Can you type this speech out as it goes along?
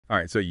All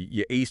right, so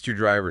you aced your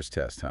driver's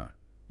test, huh?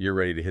 You're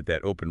ready to hit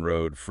that open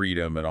road,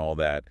 freedom, and all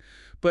that.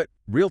 But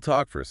real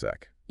talk for a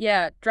sec.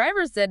 Yeah,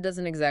 driver's ed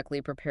doesn't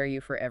exactly prepare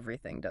you for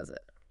everything, does it?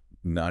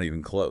 Not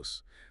even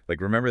close. Like,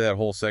 remember that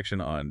whole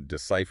section on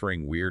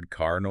deciphering weird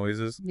car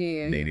noises?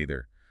 Yeah. Nay,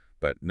 neither.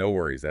 But no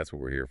worries, that's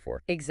what we're here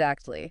for.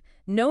 Exactly.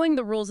 Knowing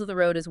the rules of the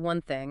road is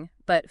one thing,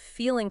 but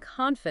feeling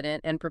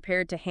confident and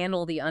prepared to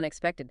handle the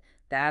unexpected,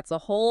 that's a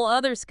whole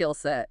other skill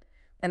set.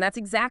 And that's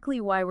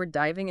exactly why we're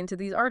diving into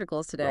these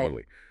articles today.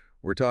 Totally.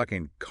 We're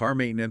talking car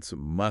maintenance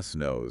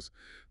must-knows,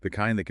 the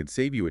kind that could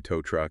save you a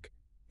tow truck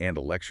and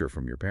a lecture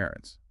from your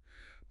parents.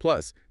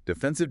 Plus,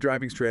 defensive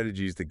driving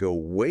strategies that go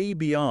way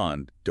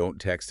beyond don't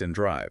text and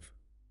drive.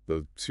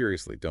 Though,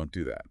 seriously, don't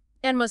do that.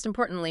 And most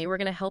importantly, we're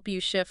going to help you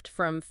shift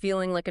from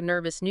feeling like a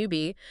nervous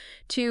newbie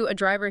to a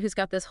driver who's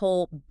got this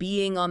whole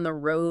being on the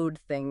road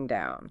thing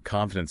down.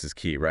 Confidence is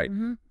key, right?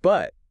 hmm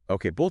But,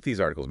 okay, both these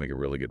articles make a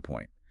really good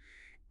point.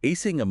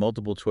 Acing a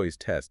multiple choice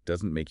test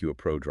doesn't make you a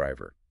pro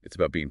driver. It's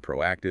about being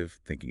proactive,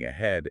 thinking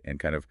ahead, and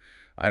kind of,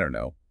 I don't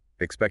know,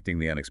 expecting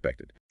the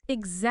unexpected.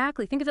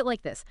 Exactly. Think of it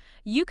like this.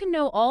 You can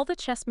know all the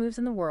chess moves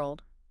in the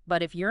world,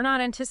 but if you're not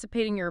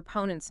anticipating your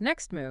opponent's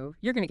next move,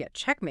 you're going to get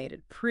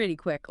checkmated pretty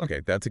quickly. Okay,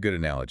 that's a good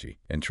analogy.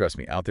 And trust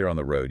me, out there on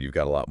the road, you've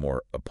got a lot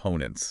more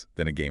opponents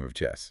than a game of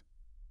chess.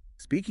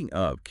 Speaking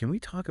of, can we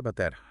talk about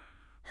that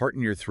heart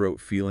in your throat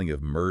feeling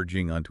of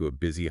merging onto a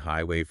busy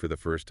highway for the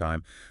first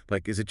time?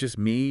 Like, is it just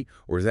me,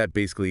 or is that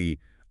basically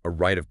a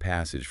rite of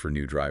passage for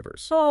new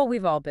drivers? Oh,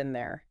 we've all been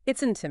there.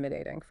 It's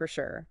intimidating, for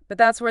sure. But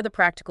that's where the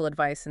practical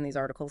advice in these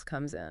articles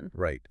comes in.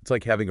 Right. It's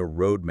like having a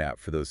roadmap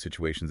for those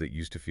situations that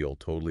used to feel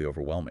totally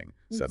overwhelming.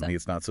 Suddenly,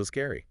 it's not so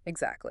scary.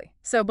 Exactly.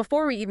 So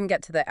before we even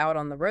get to the out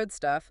on the road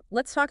stuff,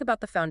 let's talk about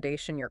the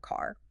foundation, your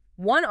car.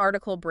 One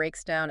article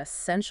breaks down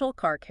essential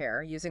car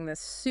care using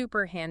this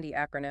super handy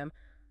acronym,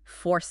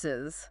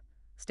 FORCES.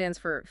 Stands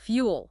for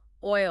fuel,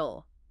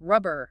 oil,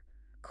 rubber,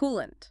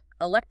 coolant,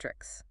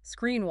 electrics,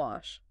 screen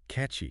wash.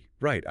 Catchy.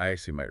 Right. I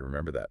actually might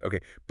remember that. Okay.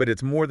 But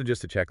it's more than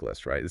just a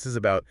checklist, right? This is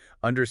about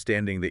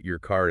understanding that your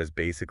car is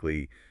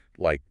basically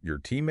like your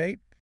teammate.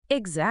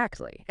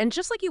 Exactly. And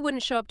just like you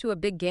wouldn't show up to a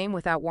big game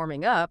without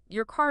warming up,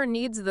 your car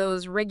needs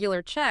those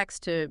regular checks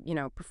to,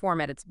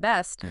 perform at its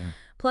best. Yeah.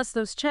 Plus,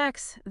 those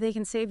checks, they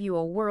can save you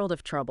a world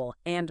of trouble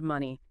and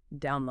money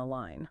down the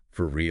line.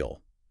 For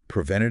real.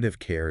 Preventative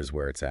care is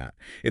where it's at.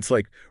 It's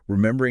like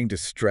remembering to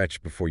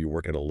stretch before you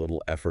work at a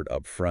little effort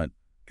up front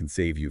can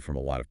save you from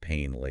a lot of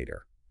pain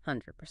later.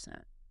 100%.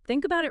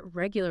 Think about it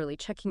regularly,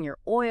 checking your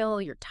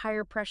oil, your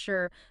tire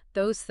pressure,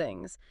 those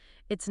things.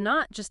 It's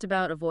not just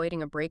about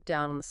avoiding a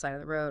breakdown on the side of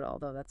the road,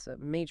 although that's a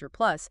major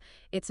plus.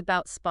 It's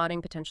about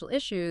spotting potential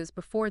issues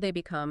before they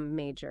become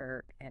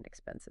major and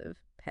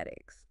expensive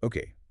headaches.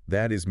 Okay,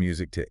 that is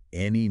music to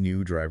any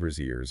new driver's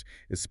ears,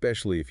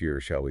 especially if you're,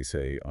 shall we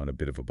say, on a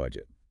bit of a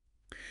budget.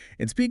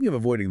 And speaking of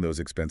avoiding those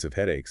expensive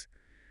headaches,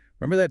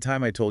 remember that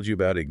time I told you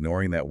about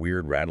ignoring that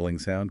weird rattling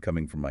sound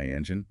coming from my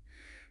engine?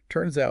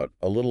 Turns out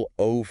a little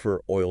O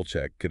for oil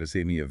check could have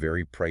saved me a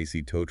very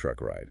pricey tow truck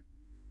ride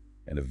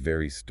and a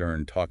very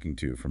stern talking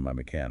to from my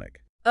mechanic.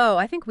 Oh,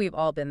 I think we've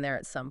all been there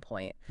at some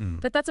point. Mm.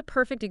 But that's a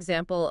perfect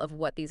example of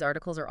what these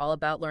articles are all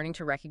about, learning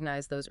to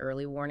recognize those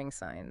early warning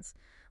signs.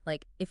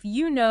 Like, if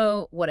you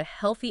know what a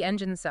healthy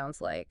engine sounds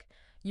like,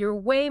 you're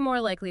way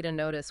more likely to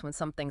notice when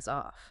something's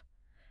off.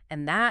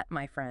 And that,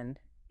 my friend,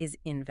 is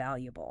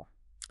invaluable.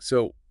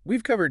 So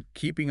we've covered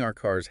keeping our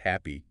cars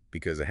happy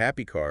because a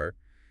happy car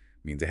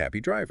means a happy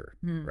driver,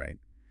 Hmm. right?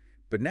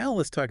 But now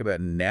let's talk about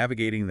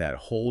navigating that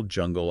whole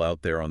jungle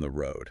out there on the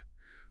road.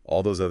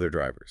 All those other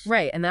drivers.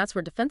 Right, and that's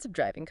where defensive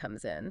driving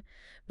comes in.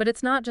 But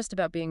it's not just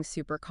about being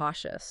super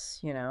cautious.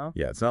 Yeah,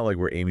 it's not like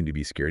we're aiming to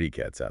be scaredy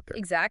cats out there.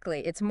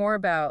 Exactly. It's more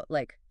about,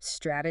 like,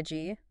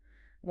 strategy.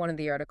 One of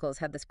the articles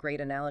had this great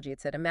analogy.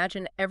 It said,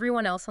 imagine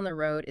everyone else on the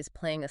road is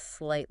playing a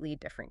slightly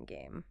different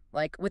game,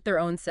 like with their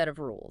own set of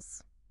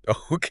rules.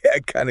 Okay, I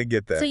kind of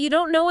get that. So you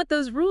don't know what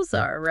those rules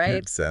are, right?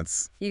 Makes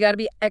sense. You got to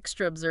be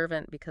extra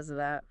observant because of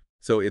that.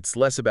 So it's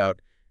less about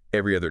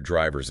every other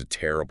driver's a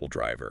terrible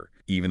driver,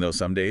 even though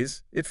some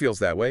days it feels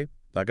that way,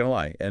 not gonna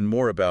lie, and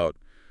more about,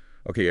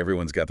 okay,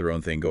 everyone's got their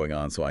own thing going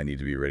on, so I need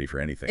to be ready for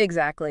anything.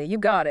 Exactly. You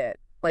got it.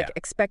 Like Yeah.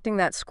 expecting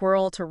that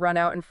squirrel to run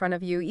out in front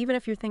of you, even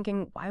if you're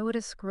thinking, why would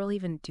a squirrel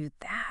even do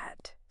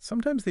that?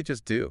 Sometimes they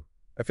just do.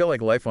 I feel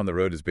like life on the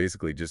road is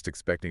basically just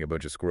expecting a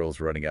bunch of squirrels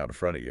running out in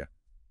front of you.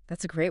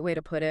 That's a great way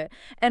to put it.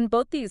 And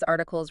both these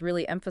articles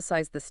really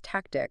emphasize this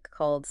tactic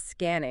called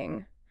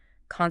scanning,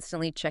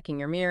 constantly checking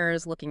your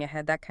mirrors, looking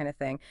ahead, that kind of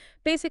thing.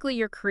 Basically,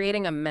 you're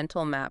creating a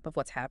mental map of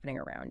what's happening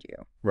around you.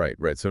 Right,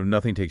 right. So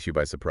nothing takes you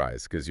by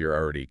surprise because you're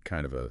already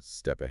kind of a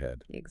step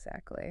ahead.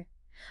 Exactly.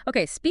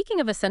 Okay,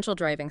 speaking of essential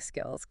driving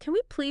skills, can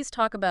we please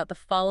talk about the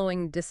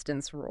following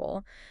distance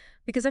rule?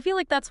 Because I feel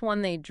like that's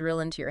one they drill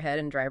into your head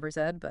in driver's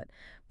ed, but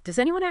does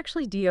anyone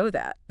actually DO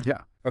that?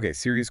 Yeah. Okay,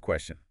 serious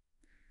question.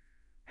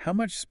 How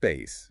much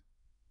space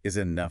is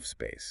enough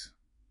space?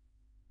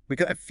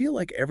 Because I feel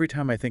like every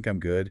time I think I'm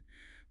good,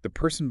 the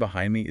person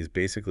behind me is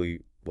basically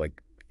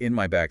like in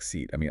my back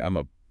seat. I mean, I'm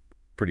a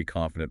pretty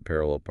confident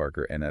parallel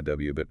parker,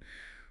 NIW, but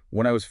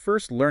when I was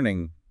first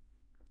learning,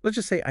 let's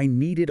just say I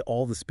needed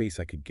all the space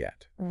I could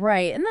get.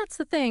 Right. And that's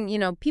the thing,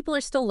 people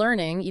are still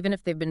learning, even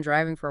if they've been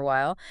driving for a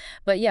while.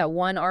 But yeah,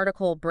 one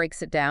article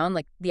breaks it down,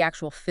 like the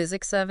actual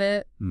physics of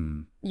it,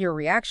 Hmm. your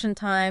reaction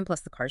time,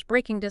 plus the car's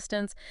braking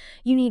distance.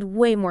 You need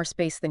way more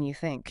space than you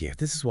think. Yeah,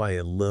 this is why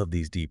I love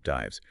these deep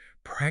dives.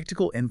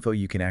 Practical info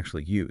you can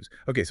actually use.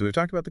 Okay, so we've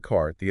talked about the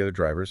car, the other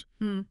drivers.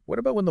 Hmm. What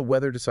about when the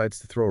weather decides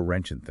to throw a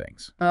wrench in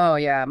things? Oh,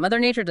 yeah. Mother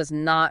Nature does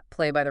not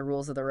play by the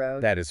rules of the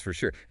road. That is for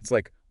sure. It's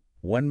like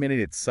 1 minute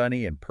it's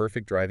sunny and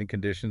perfect driving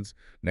conditions.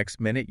 Next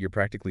minute, you're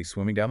practically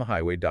swimming down the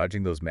highway,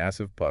 dodging those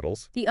massive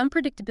puddles. The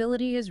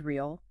unpredictability is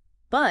real,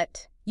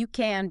 but you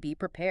can be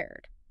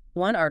prepared.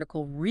 One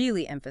article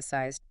really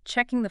emphasized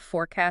checking the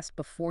forecast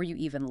before you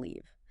even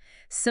leave.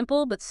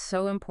 Simple, but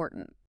so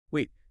important.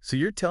 Wait, so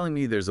you're telling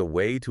me there's a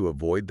way to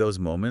avoid those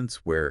moments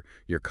where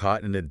you're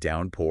caught in a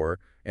downpour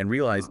and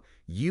realize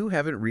you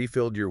haven't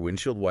refilled your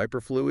windshield wiper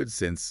fluid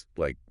since,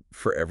 like,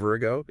 forever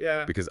ago?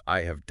 Yeah. Because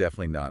I have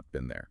definitely not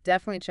been there.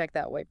 Definitely check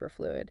that wiper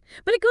fluid.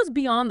 But it goes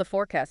beyond the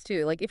forecast,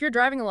 too. Like, if you're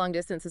driving a long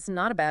distance, it's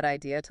not a bad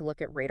idea to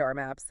look at radar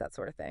maps, that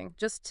sort of thing,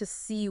 just to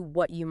see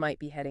what you might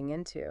be heading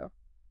into.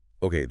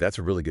 Okay, that's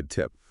a really good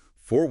tip.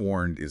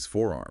 Forewarned is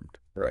forearmed,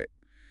 right?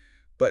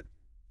 But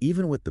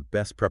even with the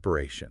best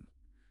preparation,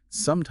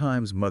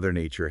 sometimes Mother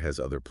Nature has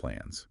other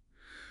plans.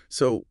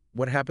 So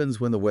what happens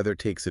when the weather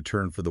takes a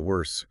turn for the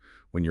worse,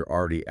 when you're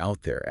already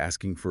out there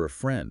asking for a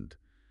friend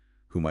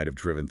who might have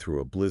driven through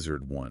a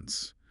blizzard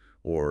once,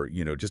 or,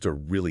 just a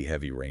really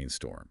heavy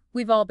rainstorm?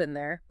 We've all been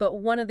there, but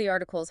one of the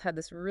articles had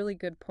this really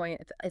good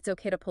point. It's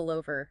okay to pull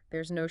over.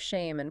 There's no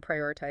shame in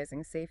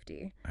prioritizing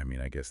safety. I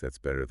mean, I guess that's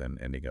better than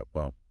ending up,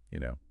 well,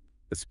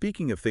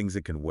 Speaking of things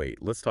that can wait,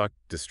 let's talk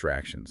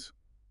distractions.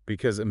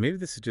 Because maybe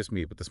this is just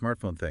me, but the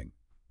smartphone thing,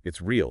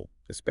 it's real,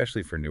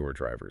 especially for newer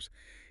drivers.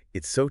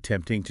 It's so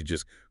tempting to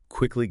just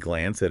quickly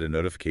glance at a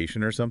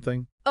notification or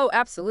something. Oh,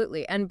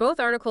 absolutely. And both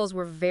articles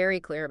were very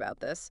clear about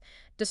this.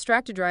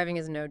 Distracted driving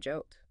is no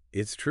joke.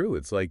 It's true.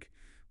 It's like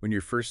when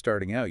you're first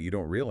starting out, you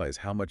don't realize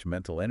how much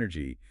mental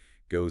energy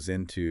goes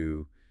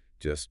into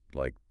just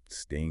like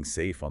staying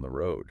safe on the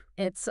road.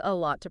 It's a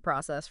lot to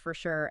process for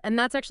sure. And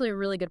that's actually a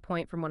really good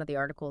point from one of the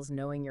articles,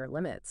 knowing your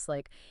limits.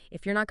 Like,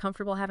 if you're not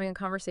comfortable having a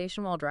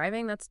conversation while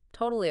driving, that's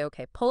totally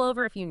okay. Pull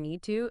over if you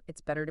need to.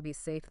 It's better to be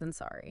safe than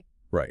sorry.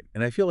 Right.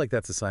 And I feel like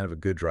that's a sign of a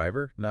good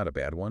driver, not a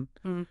bad one.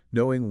 Mm.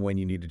 Knowing when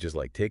you need to just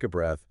like take a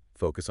breath,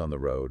 focus on the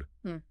road.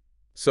 Mm.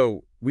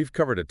 So we've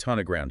covered a ton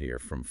of ground here,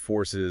 from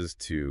forces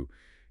to,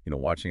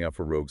 watching out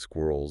for rogue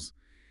squirrels.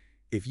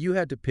 If you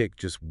had to pick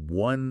just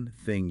one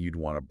thing you'd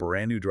want a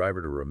brand new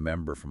driver to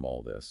remember from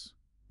all this,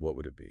 what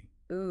would it be?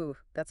 Ooh,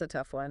 that's a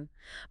tough one.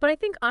 But I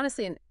think,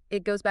 honestly, and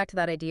it goes back to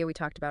that idea we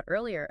talked about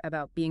earlier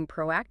about being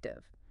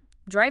proactive.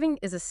 Driving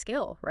is a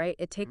skill, right?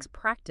 It takes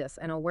practice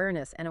and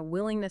awareness and a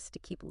willingness to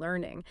keep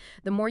learning.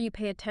 The more you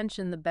pay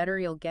attention, the better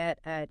you'll get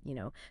at,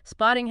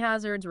 spotting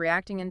hazards,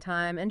 reacting in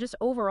time, and just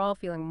overall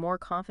feeling more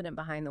confident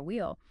behind the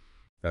wheel.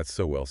 That's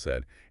so well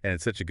said. And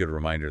it's such a good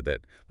reminder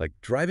that, like,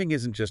 driving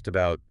isn't just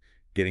about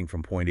getting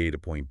from point A to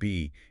point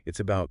B. It's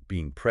about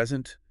being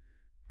present,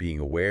 being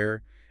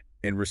aware,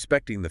 and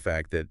respecting the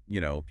fact that,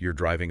 you're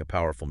driving a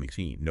powerful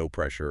machine, no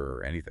pressure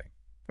or anything.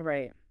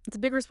 Right. It's a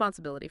big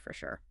responsibility for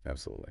sure.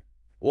 Absolutely.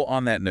 Well,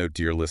 on that note,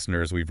 dear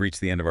listeners, we've reached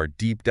the end of our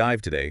deep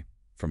dive today.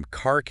 From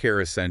car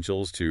care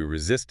essentials to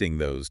resisting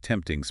those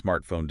tempting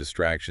smartphone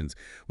distractions,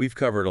 we've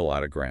covered a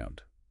lot of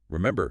ground.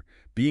 Remember,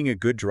 being a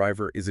good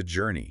driver is a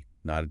journey,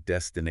 not a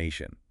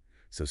destination.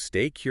 So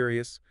stay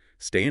curious,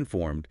 stay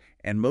informed,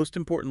 and most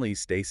importantly,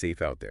 stay safe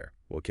out there.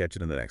 We'll catch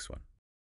you in the next one.